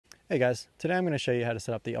Hey guys, today I'm going to show you how to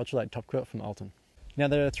set up the Ultralight top quilt from Alton. Now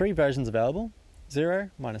there are three versions available,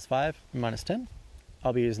 0, -5 and -10.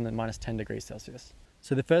 I'll be using the -10 degrees Celsius.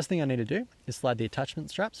 So the first thing I need to do is slide the attachment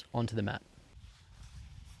straps onto the mat.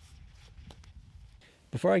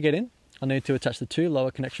 Before I get in, I'll need to attach the two lower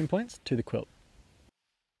connection points to the quilt.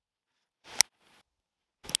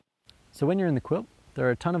 So when you're in the quilt, there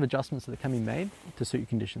are a ton of adjustments that can be made to suit your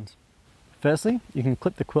conditions. Firstly, you can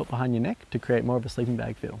clip the quilt behind your neck to create more of a sleeping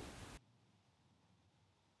bag feel.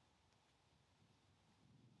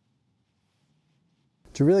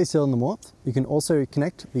 To really seal in the warmth, you can also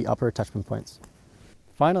connect the upper attachment points.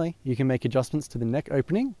 Finally, you can make adjustments to the neck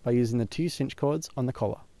opening by using the two cinch cords on the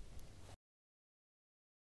collar.